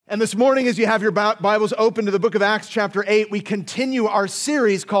And this morning, as you have your Bibles open to the book of Acts chapter 8, we continue our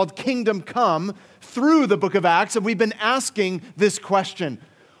series called Kingdom Come through the book of Acts, and we've been asking this question: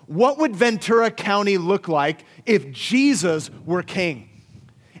 what would Ventura County look like if Jesus were king?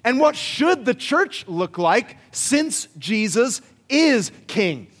 And what should the church look like since Jesus is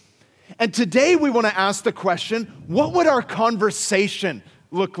king? And today we want to ask the question, what would our conversation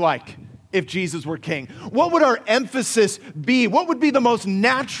look like if Jesus were king? What would our emphasis be? What would be the most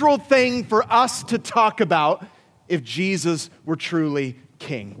natural thing for us to talk about if Jesus were truly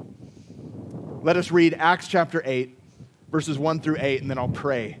king? Let us read Acts chapter 8, verses 1 through 8, and then I'll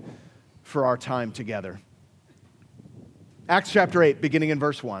pray for our time together. Acts chapter 8, beginning in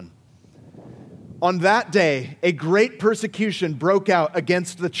verse 1. On that day, a great persecution broke out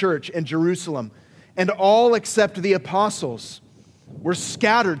against the church in Jerusalem, and all except the apostles were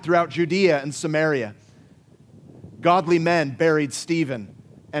scattered throughout Judea and Samaria. Godly men buried Stephen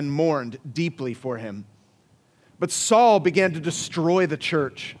and mourned deeply for him. But Saul began to destroy the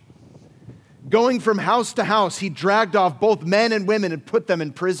church. Going from house to house, he dragged off both men and women and put them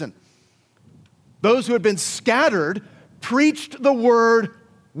in prison. Those who had been scattered preached the word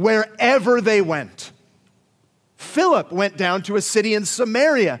wherever they went. Philip went down to a city in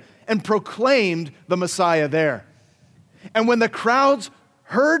Samaria and proclaimed the Messiah there. And when the crowds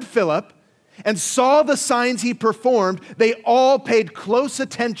heard Philip and saw the signs he performed, they all paid close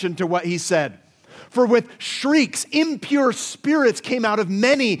attention to what he said. For with shrieks, impure spirits came out of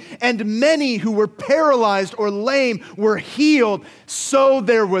many, and many who were paralyzed or lame were healed. So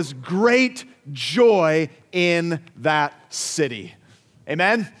there was great joy in that city.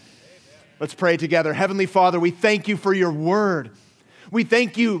 Amen? Let's pray together. Heavenly Father, we thank you for your word. We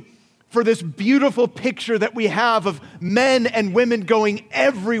thank you for this beautiful picture that we have of men and women going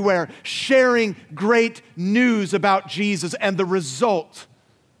everywhere, sharing great news about Jesus. And the result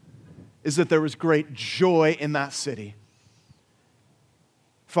is that there was great joy in that city.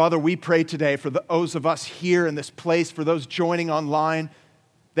 Father, we pray today for those of us here in this place, for those joining online,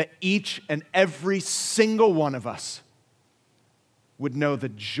 that each and every single one of us would know the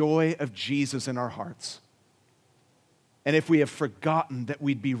joy of Jesus in our hearts. And if we have forgotten, that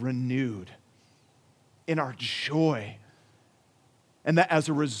we'd be renewed in our joy. And that as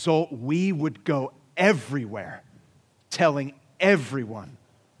a result, we would go everywhere telling everyone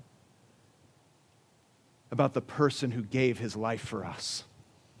about the person who gave his life for us,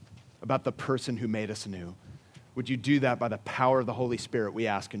 about the person who made us new. Would you do that by the power of the Holy Spirit, we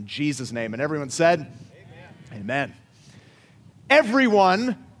ask in Jesus' name. And everyone said, Amen. Amen.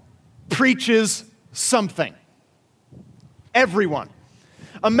 Everyone preaches something. Everyone.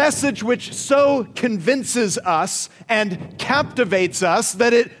 A message which so convinces us and captivates us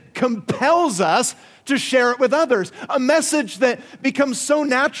that it compels us to share it with others. A message that becomes so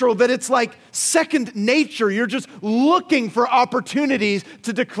natural that it's like second nature. You're just looking for opportunities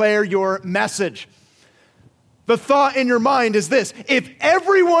to declare your message. The thought in your mind is this: if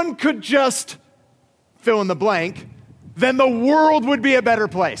everyone could just fill in the blank, then the world would be a better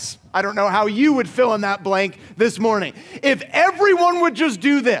place. I don't know how you would fill in that blank this morning. If everyone would just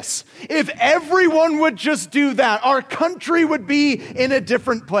do this, if everyone would just do that, our country would be in a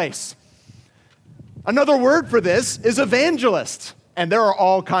different place. Another word for this is evangelist. And there are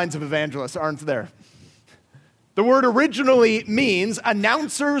all kinds of evangelists, aren't there? The word originally means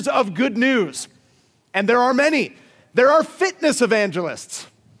announcers of good news. And there are many. There are fitness evangelists.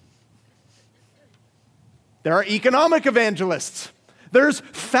 There are economic evangelists. There's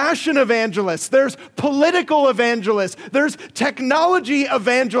fashion evangelists. There's political evangelists. There's technology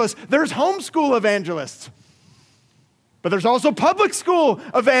evangelists. There's homeschool evangelists. But there's also public school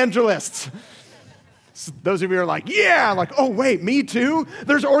evangelists. Those of you are like, yeah, like, oh, wait, me too?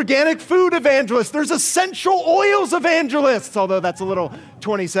 There's organic food evangelists. There's essential oils evangelists, although that's a little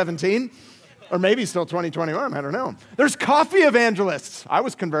 2017, or maybe still 2021, I don't know. There's coffee evangelists. I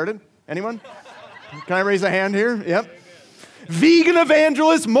was converted. Anyone? Can I raise a hand here? Yep. Vegan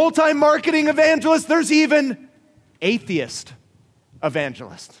evangelists, multi-marketing evangelists. There's even atheist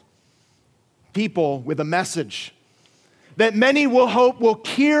evangelists. People with a message that many will hope will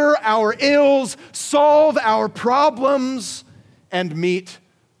cure our ills, solve our problems, and meet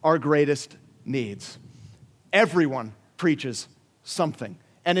our greatest needs. Everyone preaches something.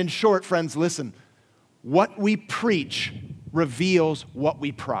 And in short, friends, listen, what we preach reveals what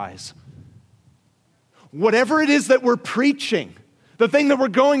we prize. Whatever it is that we're preaching, the thing that we're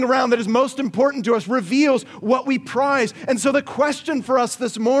going around that is most important to us reveals what we prize. And so the question for us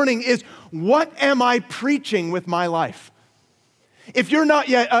this morning is, what am I preaching with my life? If you're not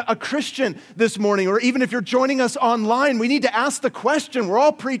yet a Christian this morning, or even if you're joining us online, we need to ask the question. We're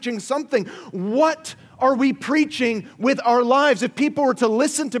all preaching something. What are we preaching with our lives? If people were to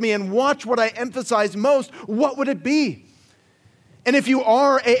listen to me and watch what I emphasize most, what would it be? And if you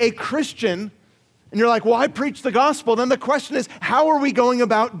are a Christian, and you're like, well, I preach the gospel, then the question is, how are we going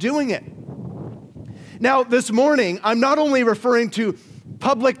about doing it? Now, this morning, I'm not only referring to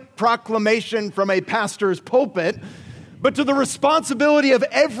public proclamation from a pastor's pulpit, but to the responsibility of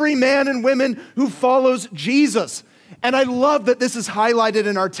every man and woman who follows Jesus. And I love that this is highlighted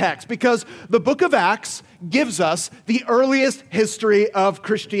in our text because the book of Acts gives us the earliest history of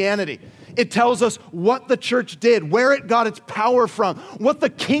Christianity. It tells us what the church did, where it got its power from, what the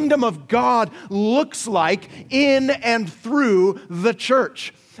kingdom of God looks like in and through the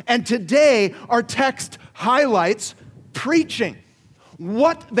church. And today, our text highlights preaching.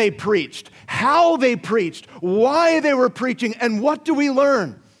 What they preached, how they preached, why they were preaching, and what do we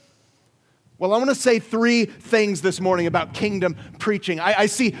learn? Well, I want to say three things this morning about kingdom preaching. I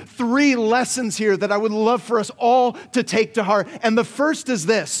see three lessons here that I would love for us all to take to heart. And the first is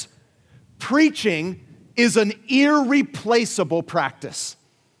this: preaching is an irreplaceable practice.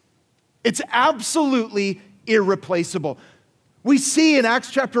 It's absolutely irreplaceable. We see in Acts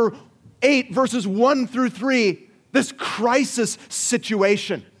chapter 8, verses 1 through 3, this crisis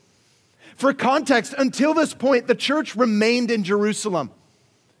situation. For context, until this point, the church remained in Jerusalem.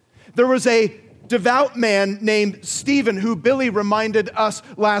 There was a devout man named Stephen, who Billy reminded us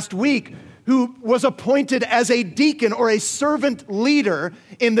last week, who was appointed as a deacon or a servant leader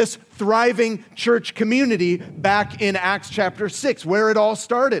in this thriving church community back in Acts chapter 6, where it all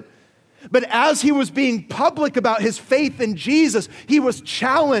started. But as he was being public about his faith in Jesus, he was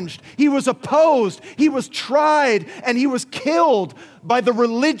challenged, he was opposed, he was tried, and he was killed by the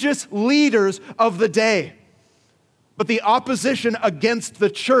religious leaders of the day. But the opposition against the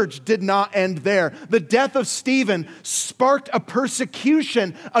church did not end there. The death of Stephen sparked a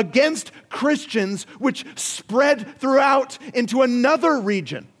persecution against Christians, which spread throughout into another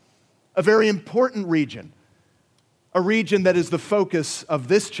region, a very important region. A region that is the focus of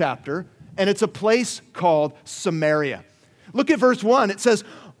this chapter, and it's a place called Samaria. Look at verse 1. It says,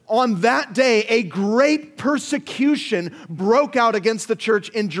 on that day, a great persecution broke out against the church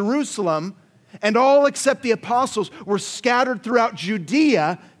in Jerusalem, and all except the apostles were scattered throughout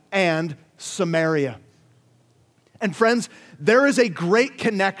Judea and Samaria. And friends, there is a great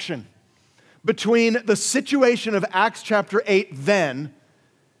connection between the situation of Acts chapter 8 then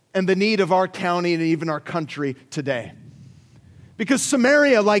and the need of our county and even our country today. Because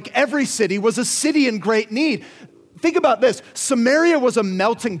Samaria, like every city, was a city in great need. Think about this. Samaria was a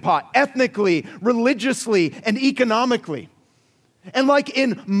melting pot, ethnically, religiously, and economically. And like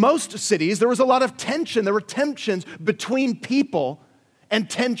in most cities, there was a lot of tension. There were tensions between people and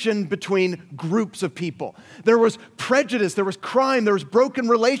tension between groups of people. There was prejudice, there was crime, there was broken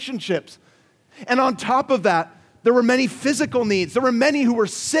relationships. And on top of that, there were many physical needs. There were many who were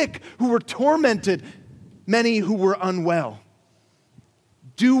sick, who were tormented, many who were unwell.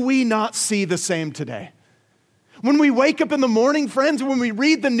 Do we not see the same today? When we wake up in the morning, friends, when we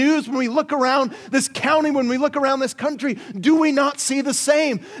read the news, when we look around this county, when we look around this country, do we not see the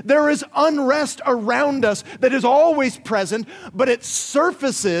same? There is unrest around us that is always present, but it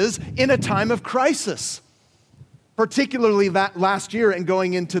surfaces in a time of crisis, particularly that last year and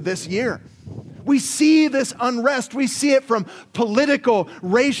going into this year. We see this unrest. We see it from political,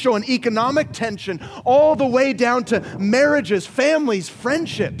 racial, and economic tension all the way down to marriages, families,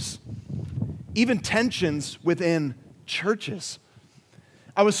 friendships, even tensions within churches.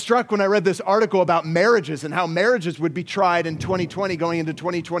 I was struck when I read this article about marriages and how marriages would be tried in 2020 going into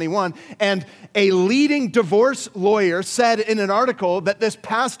 2021. And a leading divorce lawyer said in an article that this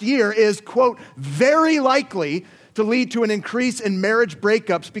past year is, quote, very likely to lead to an increase in marriage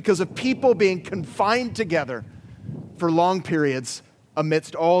breakups because of people being confined together for long periods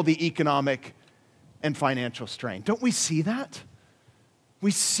amidst all the economic and financial strain. Don't we see that?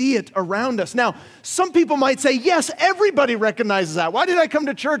 We see it around us. Now, some people might say, yes, everybody recognizes that. Why did I come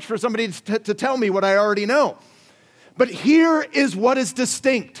to church for somebody to tell me what I already know? But here is what is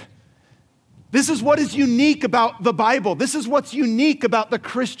distinct. This is what is unique about the Bible. This is what's unique about the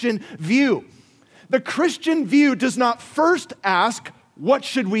Christian view. The Christian view does not first ask, what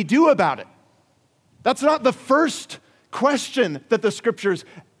should we do about it? That's not the first question that the scriptures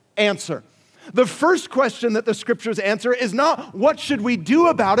answer. The first question that the scriptures answer is not what should we do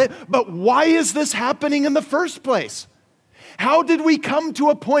about it, but why is this happening in the first place? How did we come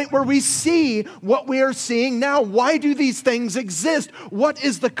to a point where we see what we are seeing now? Why do these things exist? What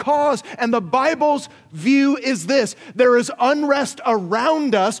is the cause? And the Bible's view is this: there is unrest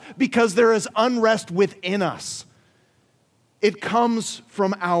around us because there is unrest within us. It comes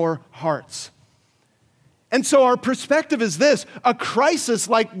from our hearts. And so our perspective is this: a crisis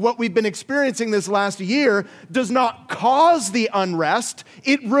like what we've been experiencing this last year does not cause the unrest,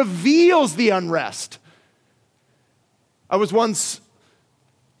 it reveals the unrest. I was once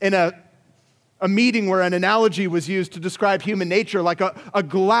in a meeting where an analogy was used to describe human nature, like a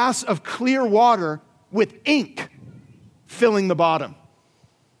glass of clear water with ink filling the bottom.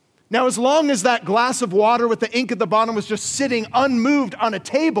 Now, as long as that glass of water with the ink at the bottom was just sitting unmoved on a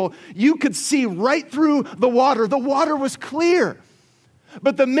table, you could see right through the water. The water was clear.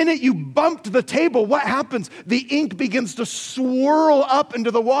 But the minute you bumped the table, what happens? The ink begins to swirl up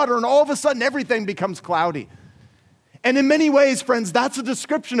into the water, and all of a sudden everything becomes cloudy. And in many ways, friends, that's a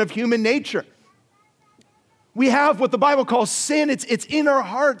description of human nature. We have what the Bible calls sin. It's in our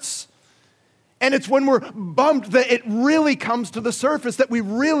hearts. And it's when we're bumped that it really comes to the surface, that we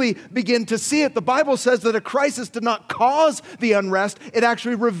really begin to see it. The Bible says that a crisis did not cause the unrest. It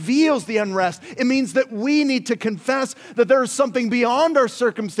actually reveals the unrest. It means that we need to confess that there is something beyond our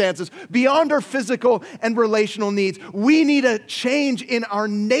circumstances, beyond our physical and relational needs. We need a change in our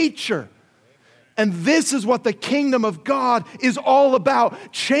nature. And this is what the kingdom of God is all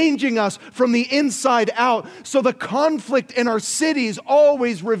about, changing us from the inside out. So the conflict in our cities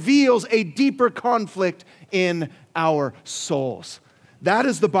always reveals a deeper conflict in our souls. That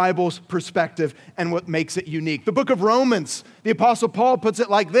is the Bible's perspective and what makes it unique. The book of Romans, the Apostle Paul puts it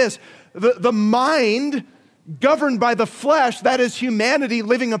like this: the mind governed by the flesh, that is humanity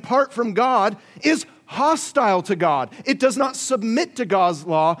living apart from God, is hostile to God. It does not submit to God's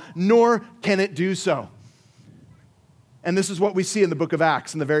law, nor can it do so. And this is what we see in the book of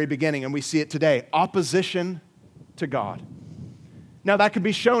Acts in the very beginning, and we see it today: opposition to God. Now, that could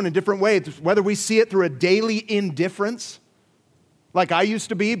be shown in different ways, whether we see it through a daily indifference, like I used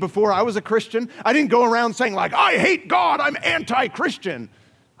to be before I was a Christian. I didn't go around saying, like, I hate God, I'm anti-Christian.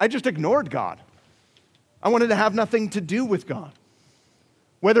 I just ignored God. I wanted to have nothing to do with God.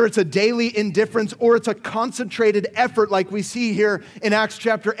 Whether it's a daily indifference or it's a concentrated effort like we see here in Acts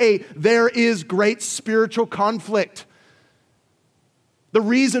chapter 8, there is great spiritual conflict. The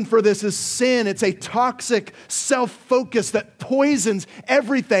reason for this is sin. It's a toxic self-focus that poisons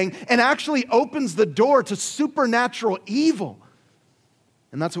everything and actually opens the door to supernatural evil.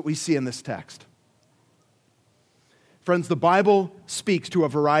 And that's what we see in this text. Friends, the Bible speaks to a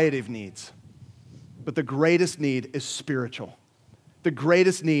variety of needs, but the greatest need is spiritual. The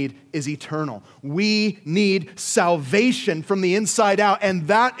greatest need is eternal. We need salvation from the inside out, and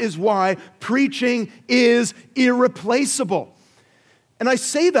that is why preaching is irreplaceable. And I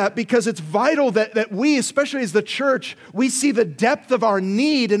say that because it's vital that we, especially as the church, we see the depth of our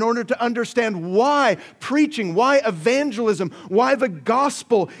need in order to understand why preaching, why evangelism, why the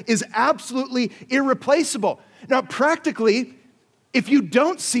gospel is absolutely irreplaceable. Now, practically, if you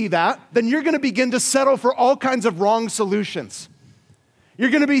don't see that, then you're going to begin to settle for all kinds of wrong solutions. You're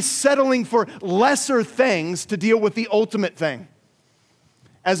going to be settling for lesser things to deal with the ultimate thing.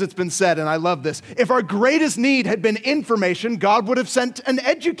 As it's been said, and I love this, if our greatest need had been information, God would have sent an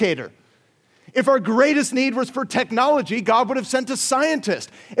educator. If our greatest need was for technology, God would have sent a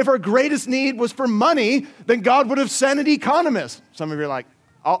scientist. If our greatest need was for money, then God would have sent an economist. Some of you are like,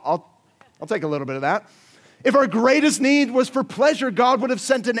 I'll take a little bit of that. If our greatest need was for pleasure, God would have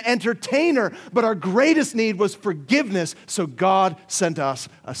sent an entertainer. But our greatest need was forgiveness, so God sent us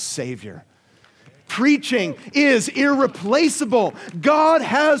a Savior. Preaching is irreplaceable. God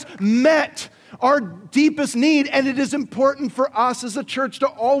has met our deepest need, and it is important for us as a church to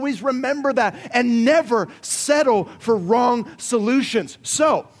always remember that and never settle for wrong solutions.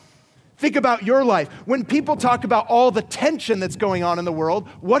 So, think about your life. When people talk about all the tension that's going on in the world,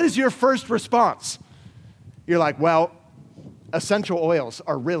 what is your first response? You're like, well, essential oils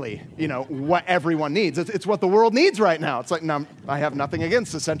are really, what everyone needs. It's what the world needs right now. It's like, no, I have nothing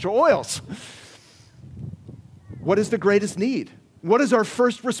against essential oils. What is the greatest need? What is our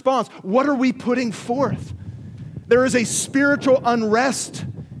first response? What are we putting forth? There is a spiritual unrest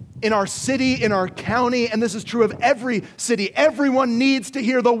in our city, in our county, and this is true of every city. Everyone needs to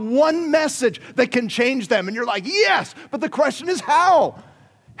hear the one message that can change them. And you're like, yes, but the question is how?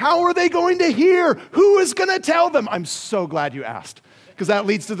 How are they going to hear? Who is going to tell them? I'm so glad you asked, because that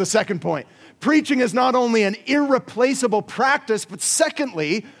leads to the second point. Preaching is not only an irreplaceable practice, but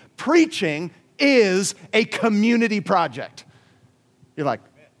secondly, preaching is a community project. You're like,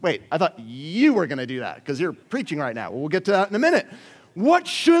 Wait, I thought you were going to do that because you're preaching right now. Well, we'll get to that in a minute. What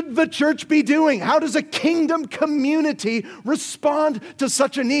should the church be doing? How does a kingdom community respond to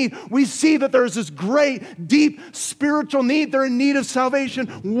such a need? We see that there's this great, deep spiritual need. They're in need of salvation.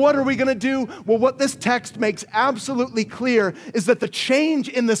 What are we going to do? Well, what this text makes absolutely clear is that the change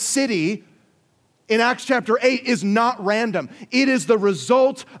in the city in Acts chapter 8 is not random. It is the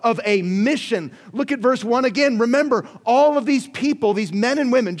result of a mission. Look at verse 1 again. Remember, all of these people, these men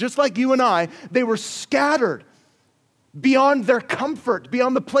and women, just like you and I, they were scattered beyond their comfort,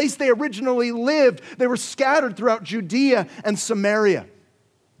 beyond the place they originally lived. They were scattered throughout Judea and Samaria.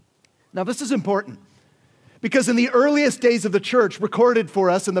 Now, this is important because in the earliest days of the church, recorded for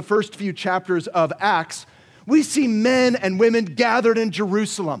us in the first few chapters of Acts, we see men and women gathered in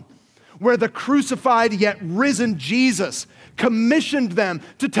Jerusalem, where the crucified yet risen Jesus commissioned them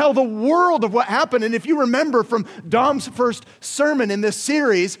to tell the world of what happened. And if you remember from Dom's first sermon in this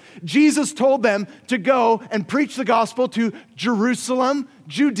series, Jesus told them to go and preach the gospel to Jerusalem,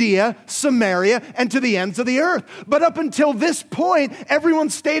 Judea, Samaria, and to the ends of the earth. But up until this point, everyone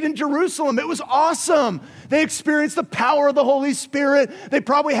stayed in Jerusalem. It was awesome. They experienced the power of the Holy Spirit. They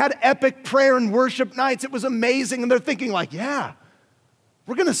probably had epic prayer and worship nights. It was amazing. And they're thinking like, yeah,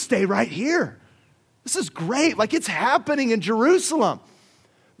 we're going to stay right here. This is great. Like it's happening in Jerusalem.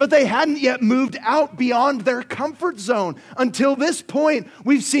 But they hadn't yet moved out beyond their comfort zone. Until this point,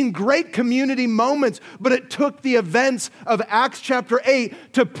 we've seen great community moments, but it took the events of Acts chapter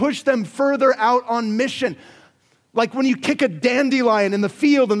 8 to push them further out on mission. Like when you kick a dandelion in the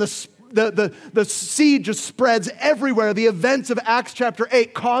field and the seed just spreads everywhere, the events of Acts chapter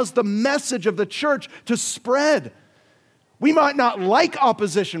 8 caused the message of the church to spread. We might not like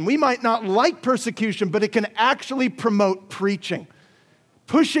opposition, we might not like persecution, but it can actually promote preaching,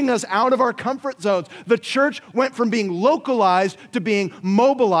 pushing us out of our comfort zones. The church went from being localized to being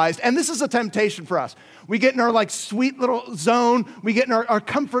mobilized, and this is a temptation for us. We get in our like sweet little zone, we get in our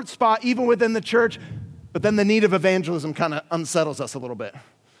comfort spot even within the church, but then the need of evangelism kind of unsettles us a little bit.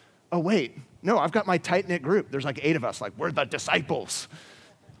 Oh wait, no, I've got my tight-knit group. There's like 8 of us, like we're the disciples.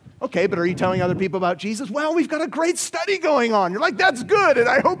 Okay, but are you telling other people about Jesus? Well, we've got a great study going on. You're like, that's good, and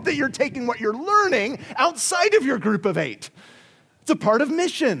I hope that you're taking what you're learning outside of your group of 8. It's a part of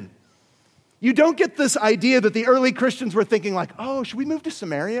mission. You don't get this idea that the early Christians were thinking like, oh, should we move to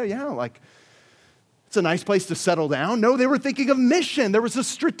Samaria? Yeah, like, it's a nice place to settle down. No, they were thinking of mission. There was a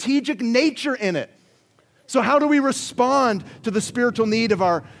strategic nature in it. So how do we respond to the spiritual need of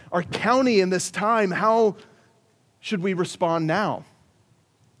our county in this time? How should we respond now?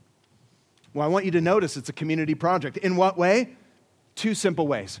 Well, I want you to notice it's a community project. In what way? 2 simple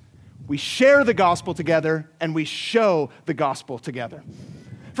ways. We share the gospel together and we show the gospel together.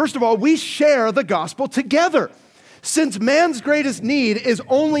 First of all, we share the gospel together. Since man's greatest need is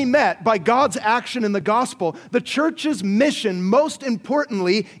only met by God's action in the gospel, the church's mission, most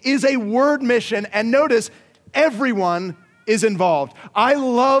importantly, is a word mission. And notice, everyone is involved. I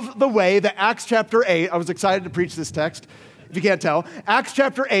love the way that Acts chapter 8, I was excited to preach this text, if you can't tell, Acts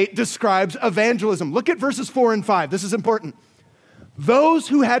chapter 8 describes evangelism. Look at verses 4 and 5. This is important. Those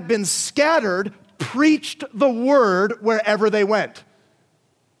who had been scattered preached the word wherever they went.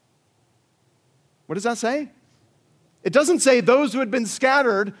 What does that say? It doesn't say those who had been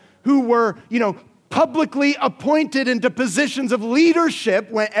scattered who were, publicly appointed into positions of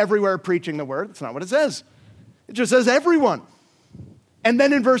leadership went everywhere preaching the word. That's not what it says. It just says everyone. And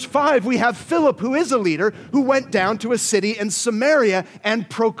then in verse 5, we have Philip, who is a leader, who went down to a city in Samaria and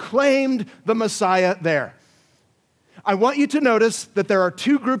proclaimed the Messiah there. I want you to notice that there are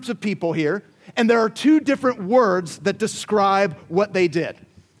 2 groups of people here, and there are 2 different words that describe what they did.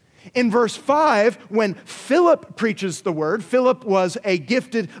 In verse 5, when Philip preaches the word, Philip was a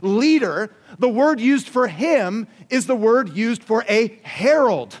gifted leader. The word used for him is the word used for a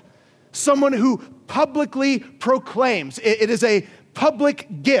herald, someone who publicly proclaims. It is a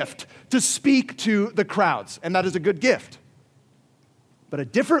public gift to speak to the crowds, and that is a good gift. But a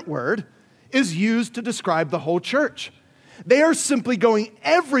different word is used to describe the whole church. They are simply going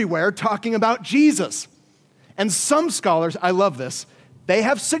everywhere talking about Jesus. And some scholars, I love this, they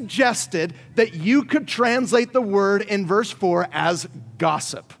have suggested that you could translate the word in verse 4 as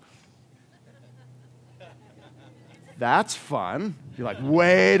gossip. That's fun. You're like,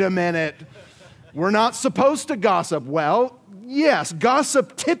 wait a minute. We're not supposed to gossip. Well, yes,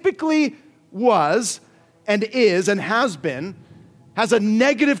 gossip typically was and is and has a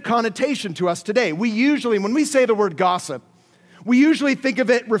negative connotation to us today. We usually, when we say the word gossip, we usually think of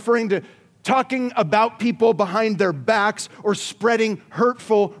it referring to talking about people behind their backs or spreading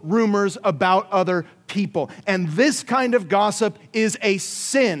hurtful rumors about other people. And this kind of gossip is a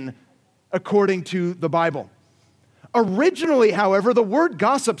sin according to the Bible. Originally, however, the word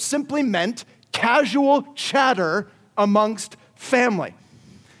gossip simply meant casual chatter amongst family.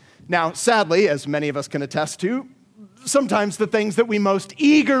 Now, sadly, as many of us can attest to, sometimes the things that we most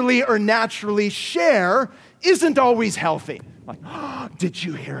eagerly or naturally share isn't always healthy. Like, oh, did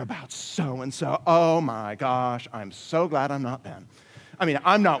you hear about so-and-so? Oh my gosh, I'm so glad I'm not them. I mean,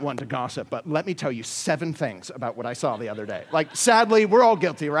 I'm not one to gossip, but let me tell you 7 things about what I saw the other day. Like, sadly, we're all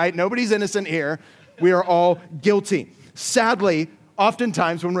guilty, right? Nobody's innocent here. We are all guilty. Sadly,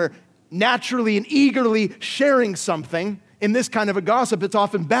 oftentimes when we're naturally and eagerly sharing something in this kind of a gossip, it's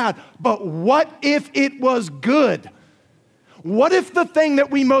often bad. But what if it was good? What if the thing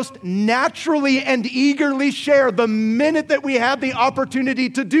that we most naturally and eagerly share the minute that we had the opportunity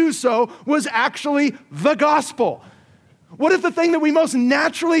to do so was actually the gospel? What if the thing that we most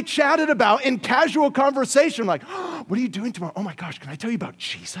naturally chatted about in casual conversation, like, oh, what are you doing tomorrow? Oh my gosh, can I tell you about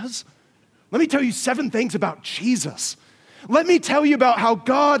Jesus? Let me tell you 7 things about Jesus. Let me tell you about how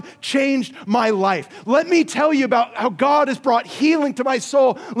God changed my life. Let me tell you about how God has brought healing to my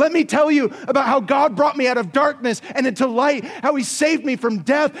soul. Let me tell you about how God brought me out of darkness and into light, how he saved me from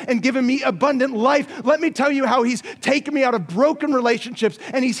death and given me abundant life. Let me tell you how he's taken me out of broken relationships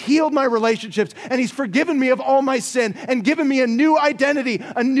and he's healed my relationships and he's forgiven me of all my sin and given me a new identity,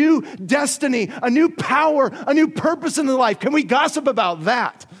 a new destiny, a new power, a new purpose in the life. Can we gossip about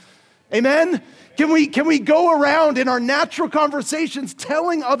that? Amen? Can we go around in our natural conversations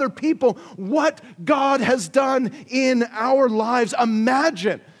telling other people what God has done in our lives?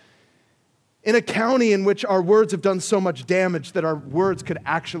 Imagine in a county in which our words have done so much damage that our words could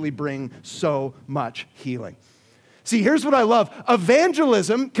actually bring so much healing. See, here's what I love.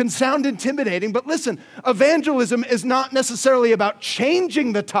 Evangelism can sound intimidating, but listen, evangelism is not necessarily about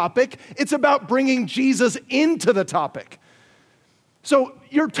changing the topic. It's about bringing Jesus into the topic. So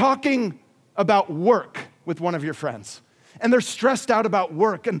you're talking about work with one of your friends, and they're stressed out about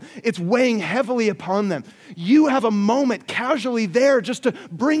work, and it's weighing heavily upon them. You have a moment casually there just to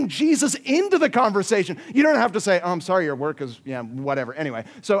bring Jesus into the conversation. You don't have to say, oh, I'm sorry, your work is, whatever. Anyway,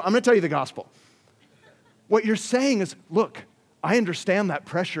 so I'm going to tell you the gospel. What you're saying is, look, I understand that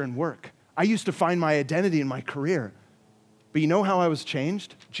pressure in work. I used to find my identity in my career, but you know how I was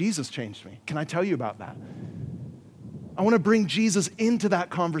changed? Jesus changed me. Can I tell you about that? I want to bring Jesus into that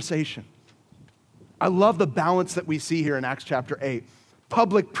conversation. I love the balance that we see here in Acts chapter 8.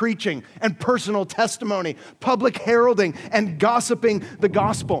 Public preaching and personal testimony, public heralding and gossiping the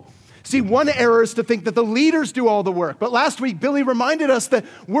gospel. See, one error is to think that the leaders do all the work. But last week, Billy reminded us that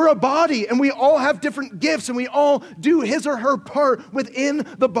we're a body and we all have different gifts and we all do his or her part within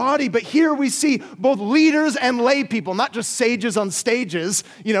the body. But here we see both leaders and lay people, not just sages on stages.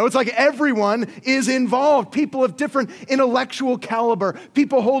 It's like everyone is involved. People of different intellectual caliber,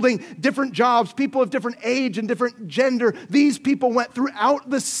 people holding different jobs, people of different age and different gender. These people went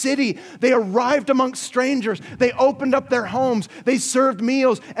throughout the city. They arrived amongst strangers. They opened up their homes. They served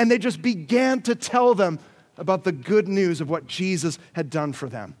meals and they just began to tell them about the good news of what Jesus had done for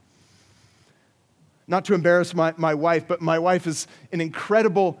them. Not to embarrass my wife, but my wife is an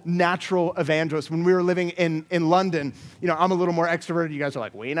incredible natural evangelist. When we were living in London, I'm a little more extroverted. You guys are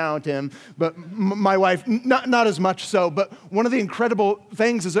like, we know, Tim. But my wife, not as much so. But one of the incredible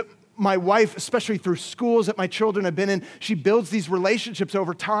things is that my wife, especially through schools that my children have been in, she builds these relationships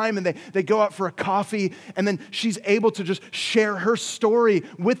over time and they go out for a coffee and then she's able to just share her story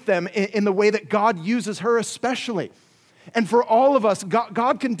with them in the way that God uses her especially. And for all of us,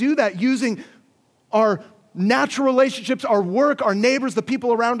 God can do that using our natural relationships, our work, our neighbors, the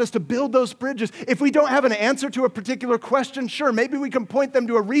people around us to build those bridges. If we don't have an answer to a particular question, sure, maybe we can point them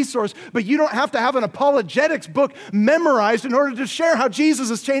to a resource, but you don't have to have an apologetics book memorized in order to share how Jesus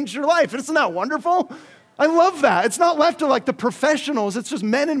has changed your life. Isn't that wonderful? I love that. It's not left to like the professionals. It's just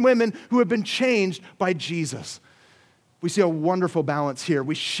men and women who have been changed by Jesus. We see a wonderful balance here.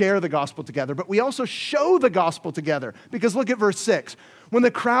 We share the gospel together, but we also show the gospel together. Because look at verse 6. When the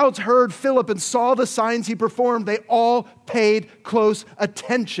crowds heard Philip and saw the signs he performed, they all paid close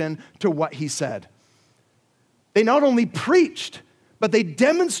attention to what he said. They not only preached, but they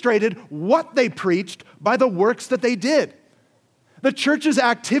demonstrated what they preached by the works that they did. The church's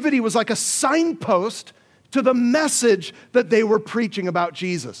activity was like a signpost to the message that they were preaching about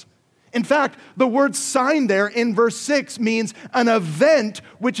Jesus. In fact, the word sign there in verse 6 means an event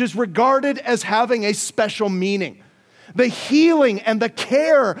which is regarded as having a special meaning. The healing and the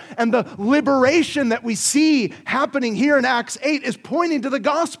care and the liberation that we see happening here in Acts 8 is pointing to the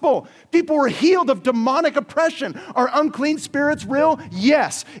gospel. People were healed of demonic oppression. Are unclean spirits real?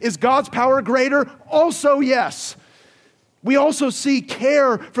 Yes. Is God's power greater? Also yes. We also see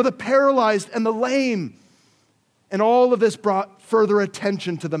care for the paralyzed and the lame. And all of this brought further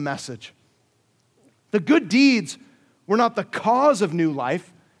attention to the message. The good deeds were not the cause of new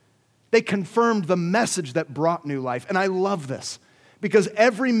life. They confirmed the message that brought new life. And I love this because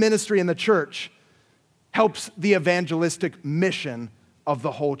every ministry in the church helps the evangelistic mission of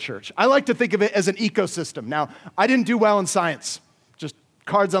the whole church. I like to think of it as an ecosystem. Now, I didn't do well in science, just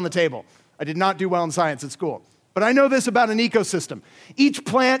cards on the table. I did not do well in science at school. But I know this about an ecosystem. Each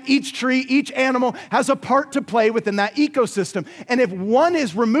plant, each tree, each animal has a part to play within that ecosystem. And if one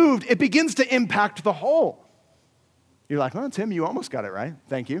is removed, it begins to impact the whole. You're like, well, Tim, you almost got it right.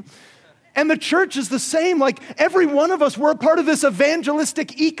 Thank you. And the church is the same. Like every one of us, we're a part of this evangelistic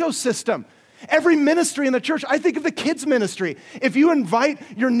ecosystem. Every ministry in the church, I think of the kids ministry. If you invite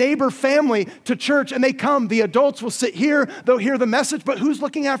your neighbor family to church and they come, the adults will sit here, they'll hear the message, but who's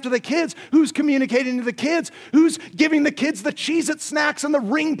looking after the kids? Who's communicating to the kids? Who's giving the kids the Cheez-It snacks and the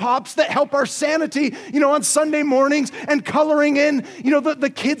ring pops that help our sanity, on Sunday mornings and coloring in,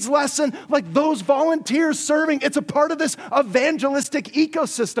 the kids lesson, like those volunteers serving. It's a part of this evangelistic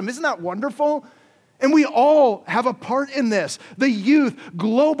ecosystem. Isn't that wonderful? And we all have a part in this. The youth,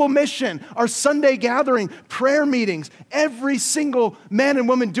 global mission, our Sunday gathering, prayer meetings, every single man and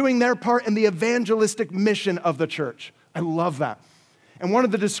woman doing their part in the evangelistic mission of the church. I love that. And one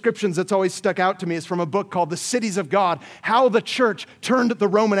of the descriptions that's always stuck out to me is from a book called The Cities of God, How the Church Turned the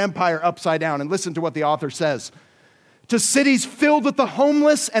Roman Empire Upside Down. And listen to what the author says. To cities filled with the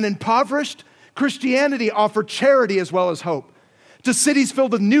homeless and impoverished, Christianity offered charity as well as hope. To cities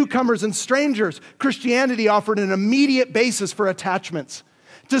filled with newcomers and strangers, Christianity offered an immediate basis for attachments.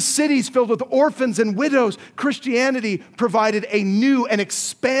 To cities filled with orphans and widows, Christianity provided a new and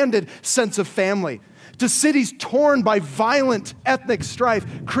expanded sense of family. To cities torn by violent ethnic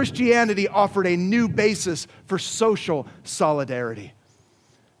strife, Christianity offered a new basis for social solidarity.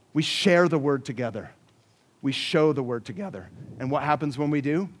 We share the word together. We show the word together. And what happens when we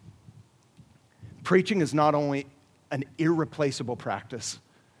do? Preaching is not only an irreplaceable practice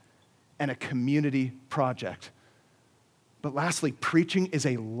and a community project. But lastly, preaching is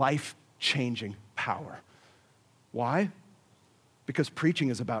a life-changing power. Why? Because preaching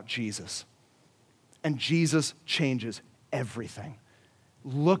is about Jesus. And Jesus changes everything.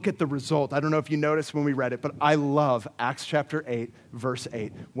 Look at the result. I don't know if you noticed when we read it, but I love Acts chapter 8, verse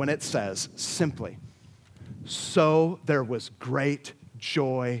 8, when it says simply, "So there was great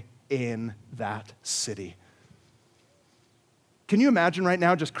joy in that city." Can you imagine right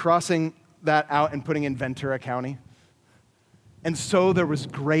now just crossing that out and putting in Ventura County? And so there was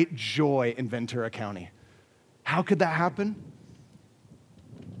great joy in Ventura County. How could that happen?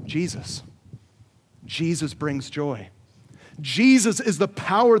 Jesus. Jesus brings joy. Jesus is the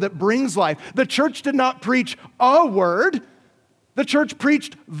power that brings life. The church did not preach a word. The church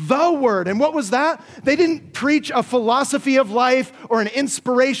preached the word. And what was that? They didn't preach a philosophy of life or an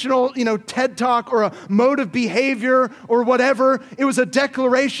inspirational, TED talk or a mode of behavior or whatever. It was a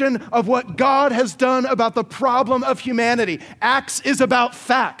declaration of what God has done about the problem of humanity. Acts is about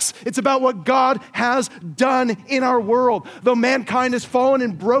facts. It's about what God has done in our world. Though mankind has fallen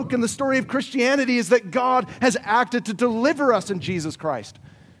and broken, the story of Christianity is that God has acted to deliver us in Jesus Christ.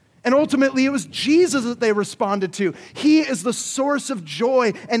 And ultimately, it was Jesus that they responded to. He is the source of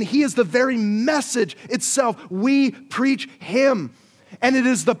joy, and he is the very message itself. We preach him. And it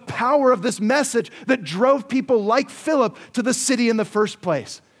is the power of this message that drove people like Philip to the city in the first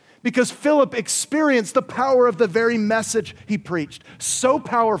place. Because Philip experienced the power of the very message he preached. So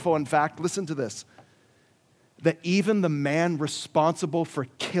powerful, in fact, listen to this, that even the man responsible for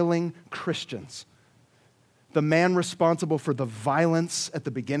killing Christians, the man responsible for the violence at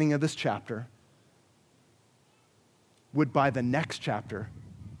the beginning of this chapter, would by the next chapter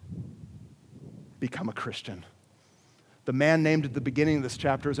become a Christian. The man named at the beginning of this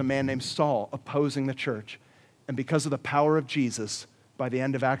chapter is a man named Saul, opposing the church. And because of the power of Jesus, by the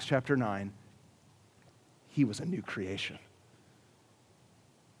end of Acts chapter 9, he was a new creation.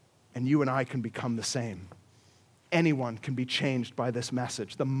 And you and I can become the same. Anyone can be changed by this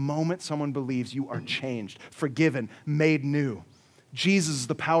message. The moment someone believes, you are changed, forgiven, made new. Jesus is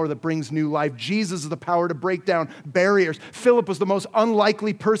the power that brings new life. Jesus is the power to break down barriers. Philip was the most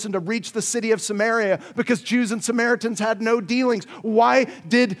unlikely person to reach the city of Samaria because Jews and Samaritans had no dealings. Why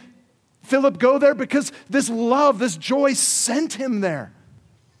did Philip go there? Because this love, this joy sent him there.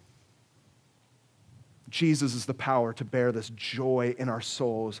 Jesus is the power to bear this joy in our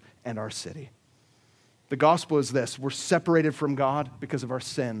souls and our city. The gospel is this: we're separated from God because of our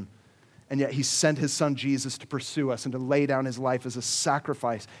sin, and yet he sent his son Jesus to pursue us and to lay down his life as a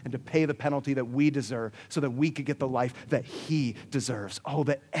sacrifice and to pay the penalty that we deserve so that we could get the life that he deserves. Oh,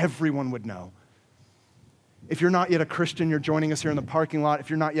 that everyone would know. If you're not yet a Christian, you're joining us here in the parking lot. If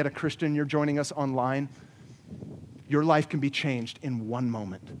you're not yet a Christian, you're joining us online. Your life can be changed in one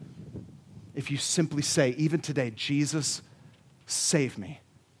moment. If you simply say, even today, Jesus, save me.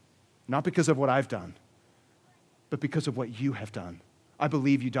 Not because of what I've done, but because of what you have done. I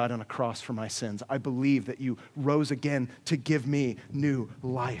believe you died on a cross for my sins. I believe that you rose again to give me new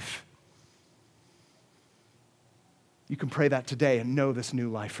life. You can pray that today and know this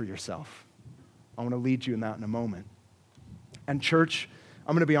new life for yourself. I want to lead you in that in a moment. And church,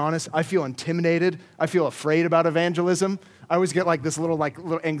 I'm going to be honest, I feel intimidated. I feel afraid about evangelism. I always get like this little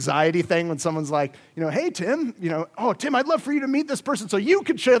anxiety thing when someone's like, hey, Tim, oh, Tim, I'd love for you to meet this person so you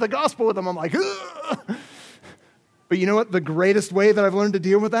could share the gospel with them. I'm like, ugh. But you know what? The greatest way that I've learned to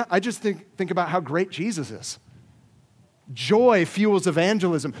deal with that, I just think about how great Jesus is. Joy fuels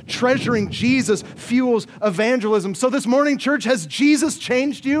evangelism. Treasuring Jesus fuels evangelism. So this morning, church, has Jesus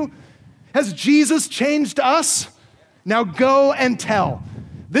changed you? Has Jesus changed us? Now go and tell.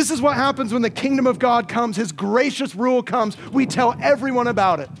 This is what happens when the kingdom of God comes. His gracious rule comes. We tell everyone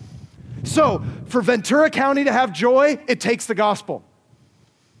about it. So for Ventura County to have joy, it takes the gospel.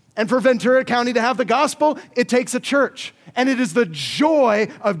 And for Ventura County to have the gospel, it takes a church. And it is the joy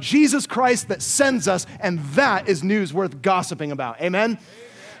of Jesus Christ that sends us, and that is news worth gossiping about. Amen?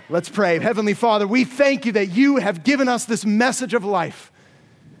 Let's pray. Heavenly Father, we thank you that you have given us this message of life,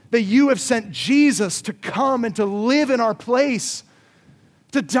 that you have sent Jesus to come and to live in our place,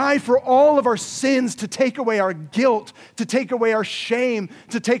 to die for all of our sins, to take away our guilt, to take away our shame,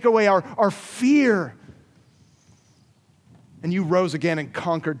 to take away our fear. And you rose again and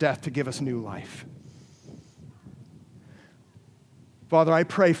conquered death to give us new life. Father, I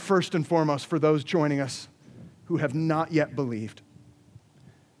pray first and foremost for those joining us who have not yet believed,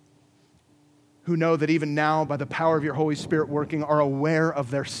 who know that even now, by the power of your Holy Spirit working, are aware of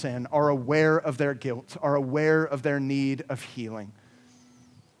their sin, are aware of their guilt, are aware of their need of healing.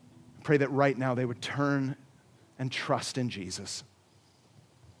 I pray that right now they would turn and trust in Jesus.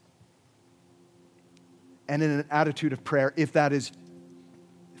 And in an attitude of prayer, if that is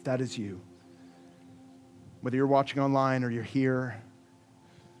you, whether you're watching online or you're here,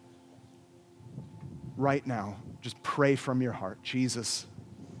 right now, just pray from your heart, Jesus,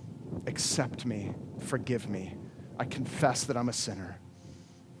 accept me, forgive me. I confess that I'm a sinner.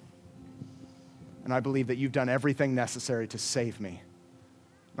 And I believe that you've done everything necessary to save me,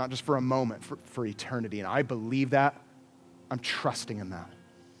 not just for a moment, for eternity. And I believe that. I'm trusting in that.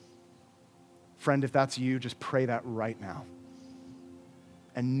 Friend, if that's you, just pray that right now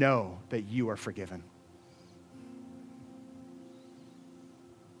and know that you are forgiven.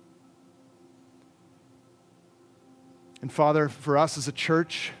 And Father, for us as a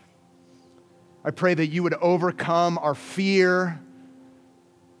church, I pray that you would overcome our fear,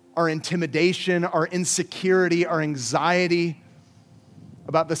 our intimidation, our insecurity, our anxiety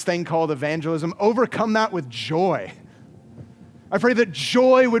about this thing called evangelism. Overcome that with joy. I pray that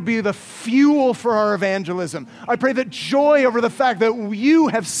joy would be the fuel for our evangelism. I pray that joy over the fact that you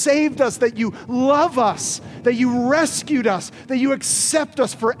have saved us, that you love us, that you rescued us, that you accept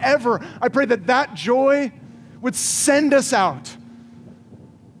us forever. I pray that that joy would send us out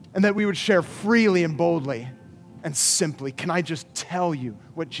and that we would share freely and boldly and simply. Can I just tell you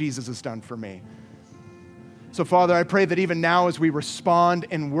what Jesus has done for me? So, Father, I pray that even now as we respond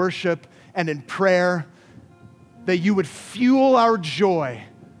in worship and in prayer, that you would fuel our joy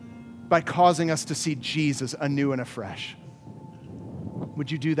by causing us to see Jesus anew and afresh.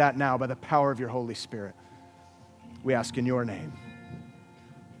 Would you do that now by the power of your Holy Spirit? We ask in your name.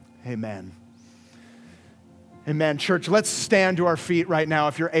 Amen. Amen. Church, let's stand to our feet right now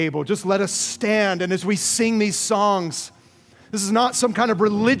if you're able. Just let us stand. And as we sing these songs, this is not some kind of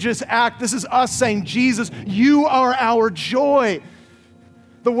religious act. This is us saying, Jesus, you are our joy.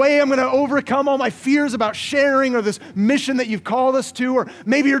 The way I'm going to overcome all my fears about sharing or this mission that you've called us to, or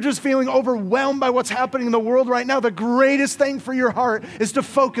maybe you're just feeling overwhelmed by what's happening in the world right now, the greatest thing for your heart is to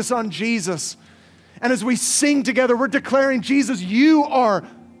focus on Jesus. And as we sing together, we're declaring, Jesus, you are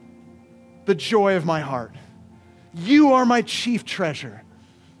the joy of my heart. You are my chief treasure.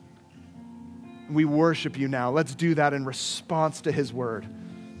 We worship you now. Let's do that in response to his word.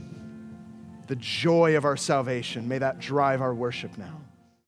 The joy of our salvation, may that drive our worship now.